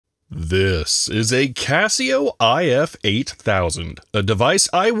This is a Casio IF-8000, a device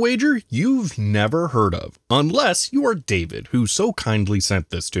I wager you've never heard of, unless you are David, who so kindly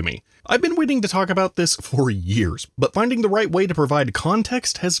sent this to me. I've been waiting to talk about this for years, but finding the right way to provide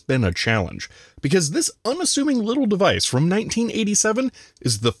context has been a challenge, because this unassuming little device from 1987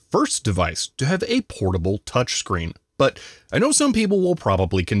 is the first device to have a portable touchscreen. But I know some people will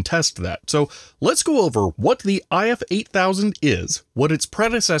probably contest that, so let's go over what the IF-8000 is, what its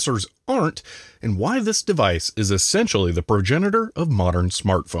predecessors aren't, and why this device is essentially the progenitor of modern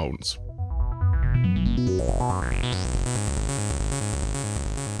smartphones.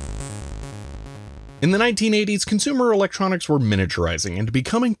 In the 1980s, consumer electronics were miniaturizing and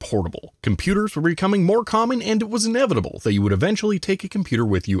becoming portable. Computers were becoming more common, and it was inevitable that you would eventually take a computer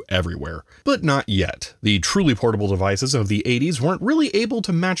with you everywhere. But not yet. The truly portable devices of the 80s weren't really able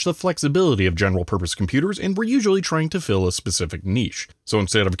to match the flexibility of general-purpose computers and were usually trying to fill a specific niche. So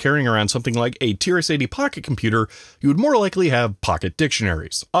instead of carrying around something like a TRS-80 pocket computer, you would more likely have pocket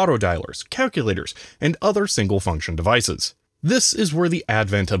dictionaries, autodialers, calculators, and other single-function devices. This is where the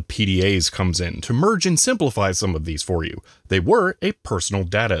advent of PDAs comes in to merge and simplify some of these for you. They were a personal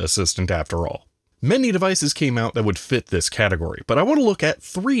data assistant after all. Many devices came out that would fit this category, but I want to look at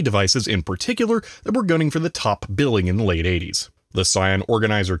 3 devices in particular that were gunning for the top billing in the late 80s. The Psion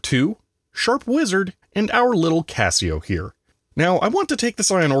Organizer 2, Sharp Wizard, and our little Casio here. Now, I want to take the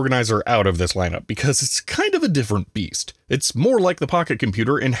Psion Organizer out of this lineup because it's kind of a different beast. It's more like the pocket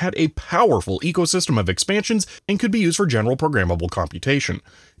computer and had a powerful ecosystem of expansions and could be used for general programmable computation.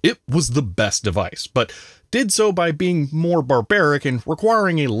 It was the best device, but did so by being more barbaric and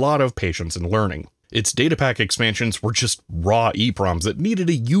requiring a lot of patience and learning. Its datapack expansions were just raw EEPROMs that needed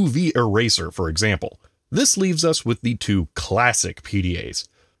a UV eraser, for example. This leaves us with the 2 classic PDAs.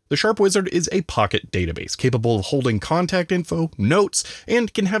 The Sharp Wizard is a pocket database capable of holding contact info, notes,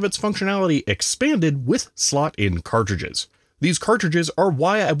 and can have its functionality expanded with slot-in cartridges. These cartridges are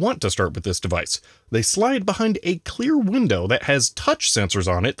why I want to start with this device. They slide behind a clear window that has touch sensors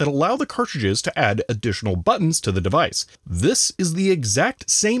on it that allow the cartridges to add additional buttons to the device. This is the exact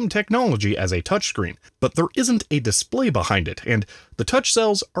same technology as a touchscreen, but there isn't a display behind it, and the touch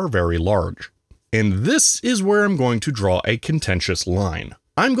cells are very large. And this is where I'm going to draw a contentious line.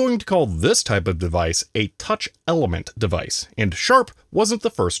 I'm going to call this type of device a touch element device, and Sharp wasn't the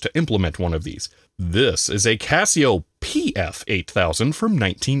first to implement one of these. This is a Casio IF-8000 from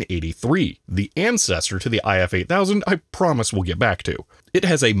 1983, the ancestor to the IF-8000 I promise we'll get back to. It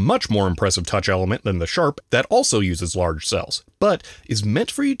has a much more impressive touch element than the Sharp that also uses large cells, but is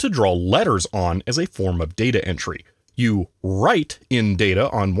meant for you to draw letters on as a form of data entry. You write in data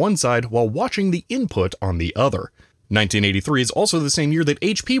on one side while watching the input on the other. 1983 is also the same year that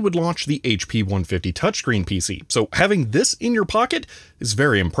HP would launch the HP 150 touchscreen PC, so having this in your pocket is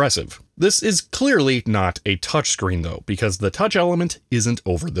very impressive. This is clearly not a touchscreen though, because the touch element isn't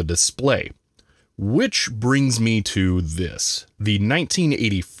over the display. Which brings me to this, the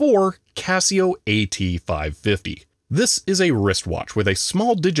 1984 Casio AT550. This is a wristwatch with a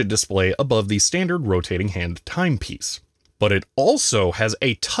small digit display above the standard rotating hand timepiece. But it also has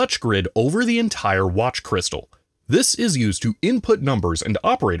a touch grid over the entire watch crystal. This is used to input numbers and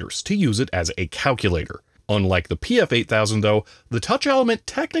operators to use it as a calculator. Unlike the PF-8000 though, the touch element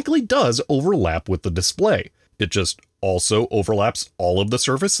technically does overlap with the display. It just also overlaps all of the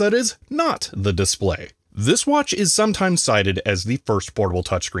surface that is not the display. This watch is sometimes cited as the first portable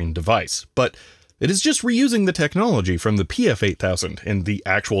touchscreen device, but it is just reusing the technology from the PF-8000, and the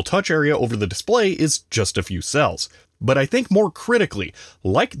actual touch area over the display is just a few cells. But I think more critically,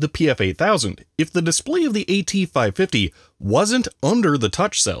 like the PF-8000, if the display of the AT550 wasn't under the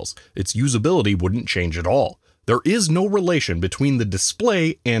touch cells, its usability wouldn't change at all. There is no relation between the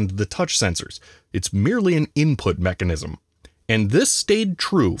display and the touch sensors. It's merely an input mechanism. And this stayed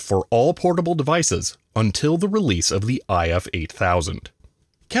true for all portable devices until the release of the IF-8000.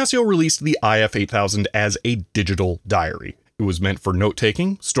 Casio released the IF-8000 as a digital diary. It was meant for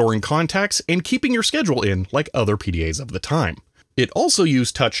note-taking, storing contacts, and keeping your schedule in like other PDAs of the time. It also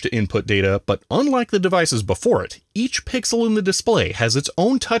used touch to input data, but unlike the devices before it, each pixel in the display has its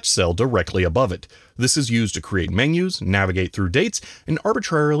own touch cell directly above it. This is used to create menus, navigate through dates, and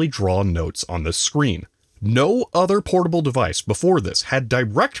arbitrarily draw notes on the screen. No other portable device before this had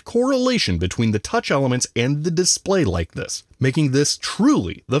direct correlation between the touch elements and the display like this, making this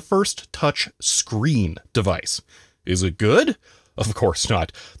truly the first touch screen device. Is it good? Of course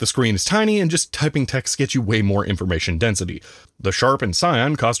not. The screen is tiny and just typing text gets you way more information density. The Sharp and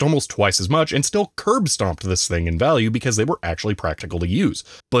Psion cost almost twice as much and still curb stomped this thing in value because they were actually practical to use.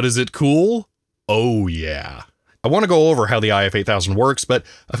 But is it cool? Oh yeah. I want to go over how the IF-8000 works, but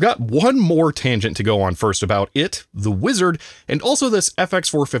I've got one more tangent to go on first about it, the Wizard, and also this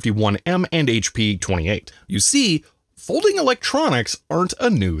FX451M and HP28. You see, folding electronics aren't a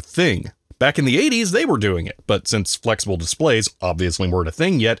new thing. Back in the 80s, they were doing it, but since flexible displays obviously weren't a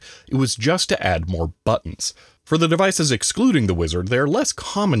thing yet, it was just to add more buttons. For the devices excluding the Wizard, they're less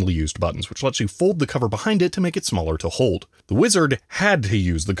commonly used buttons, which lets you fold the cover behind it to make it smaller to hold. The Wizard had to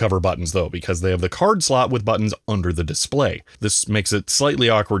use the cover buttons though, because they have the card slot with buttons under the display. This makes it slightly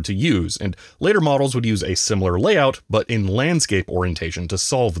awkward to use, and later models would use a similar layout, but in landscape orientation to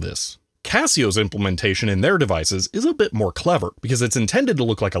solve this. Casio's implementation in their devices is a bit more clever, because it's intended to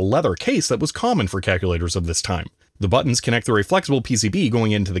look like a leather case that was common for calculators of this time. The buttons connect through a flexible PCB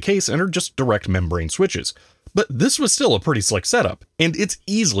going into the case and are just direct membrane switches. But this was still a pretty slick setup, and it's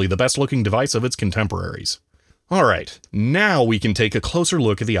easily the best looking device of its contemporaries. Alright, now we can take a closer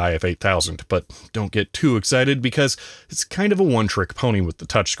look at the IF-8000, but don't get too excited because it's kind of a one-trick pony with the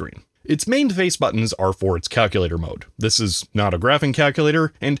touchscreen. Its main face buttons are for its calculator mode. This is not a graphing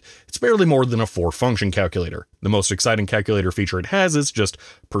calculator, and it's barely more than a 4-function calculator. The most exciting calculator feature it has is just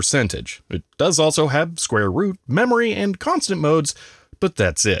percentage. It does also have square root, memory, and constant modes, but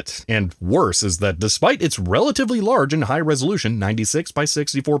that's it. And worse is that despite its relatively large and high resolution 96 by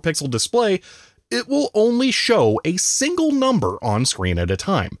 64 pixel display, it will only show a single number on screen at a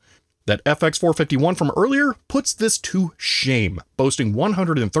time. That FX451 from earlier puts this to shame, boasting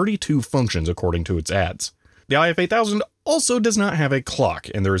 132 functions according to its ads. The IF-8000 also does not have a clock,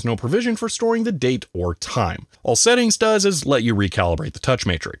 and there is no provision for storing the date or time. All settings does is let you recalibrate the touch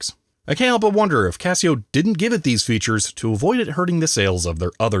matrix. I can't help but wonder if Casio didn't give it these features to avoid it hurting the sales of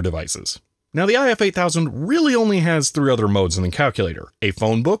their other devices. Now the IF-8000 really only has 3 other modes in the calculator: a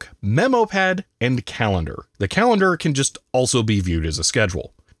phone book, memo pad, and calendar. The calendar can just also be viewed as a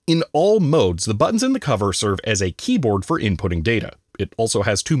schedule. In all modes, the buttons in the cover serve as a keyboard for inputting data. It also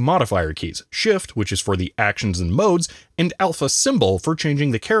has 2 modifier keys, Shift, which is for the actions and modes, and Alpha symbol for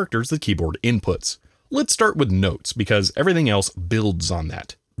changing the characters the keyboard inputs. Let's start with notes, because everything else builds on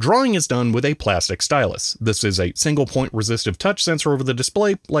that. Drawing is done with a plastic stylus. This is a single-point resistive touch sensor over the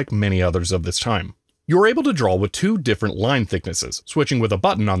display, like many others of this time. You're able to draw with 2 different line thicknesses, switching with a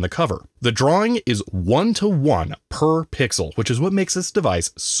button on the cover. The drawing is 1:1 per pixel, which is what makes this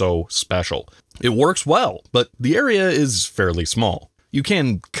device so special. It works well, but the area is fairly small. You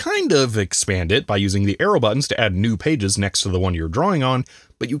can kind of expand it by using the arrow buttons to add new pages next to the one you're drawing on,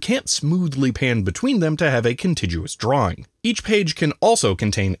 but you can't smoothly pan between them to have a contiguous drawing. Each page can also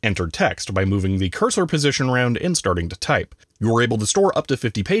contain entered text by moving the cursor position around and starting to type. You're able to store up to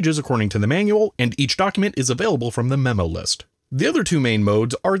 50 pages according to the manual, and each document is available from the memo list. The other 2 main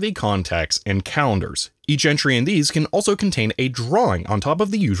modes are the contacts and calendars. Each entry in these can also contain a drawing on top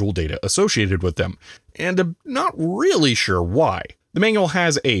of the usual data associated with them, and I'm not really sure why. The manual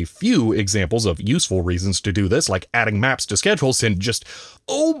has a few examples of useful reasons to do this, like adding maps to schedules, and just,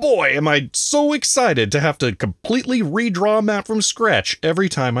 oh boy, am I so excited to have to completely redraw a map from scratch every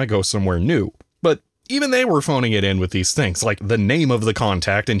time I go somewhere new. But even they were phoning it in with these things, like the name of the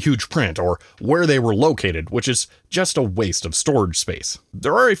contact in huge print, or where they were located, which is just a waste of storage space.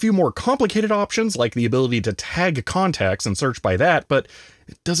 There are a few more complicated options, like the ability to tag contacts and search by that, but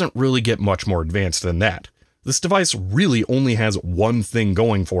it doesn't really get much more advanced than that. This device really only has one thing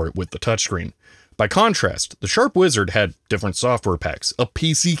going for it with the touchscreen. By contrast, the Sharp Wizard had different software packs, a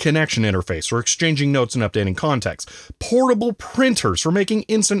PC connection interface for exchanging notes and updating contacts, portable printers for making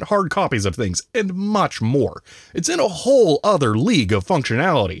instant hard copies of things, and much more. It's in a whole other league of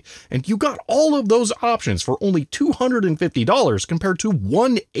functionality, and you got all of those options for only $250 compared to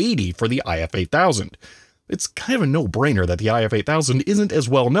 $180 for the IF-8000. It's kind of a no-brainer that the IF-8000 isn't as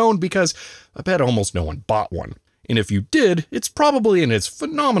well known because I bet almost no one bought one. And if you did, it's probably in as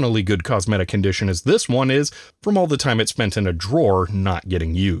phenomenally good cosmetic condition as this one is from all the time it spent in a drawer not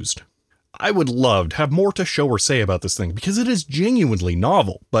getting used. I would love to have more to show or say about this thing because it is genuinely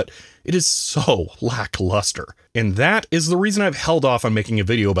novel, but it is so lackluster. And that is the reason I've held off on making a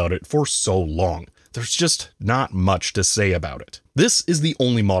video about it for so long. There's just not much to say about it. This is the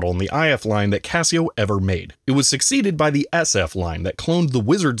only model in the IF line that Casio ever made. It was succeeded by the SF line that cloned the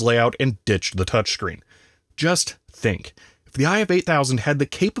Wizard's layout and ditched the touchscreen. Just think, if the IF-8000 had the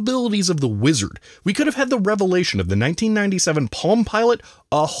capabilities of the Wizard, we could have had the revelation of the 1997 Palm Pilot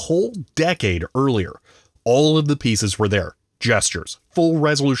a whole decade earlier. All of the pieces were there. Gestures, full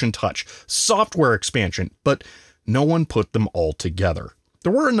resolution touch, software expansion, but no one put them all together.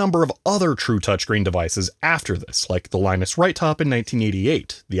 There were a number of other true touchscreen devices after this, like the Linus Right Top in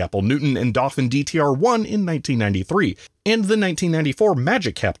 1988, the Apple Newton and Dolphin DTR1 in 1993, and the 1994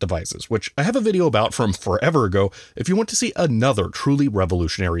 Magic Cap devices, which I have a video about from forever ago if you want to see another truly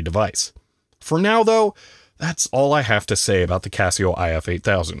revolutionary device. For now, though, that's all I have to say about the Casio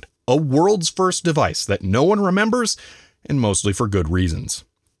IF-8000, a world's first device that no one remembers, and mostly for good reasons.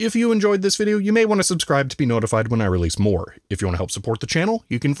 If you enjoyed this video, you may want to subscribe to be notified when I release more. If you want to help support the channel,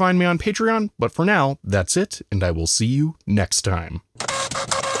 you can find me on Patreon, but for now, that's it, and I will see you next time.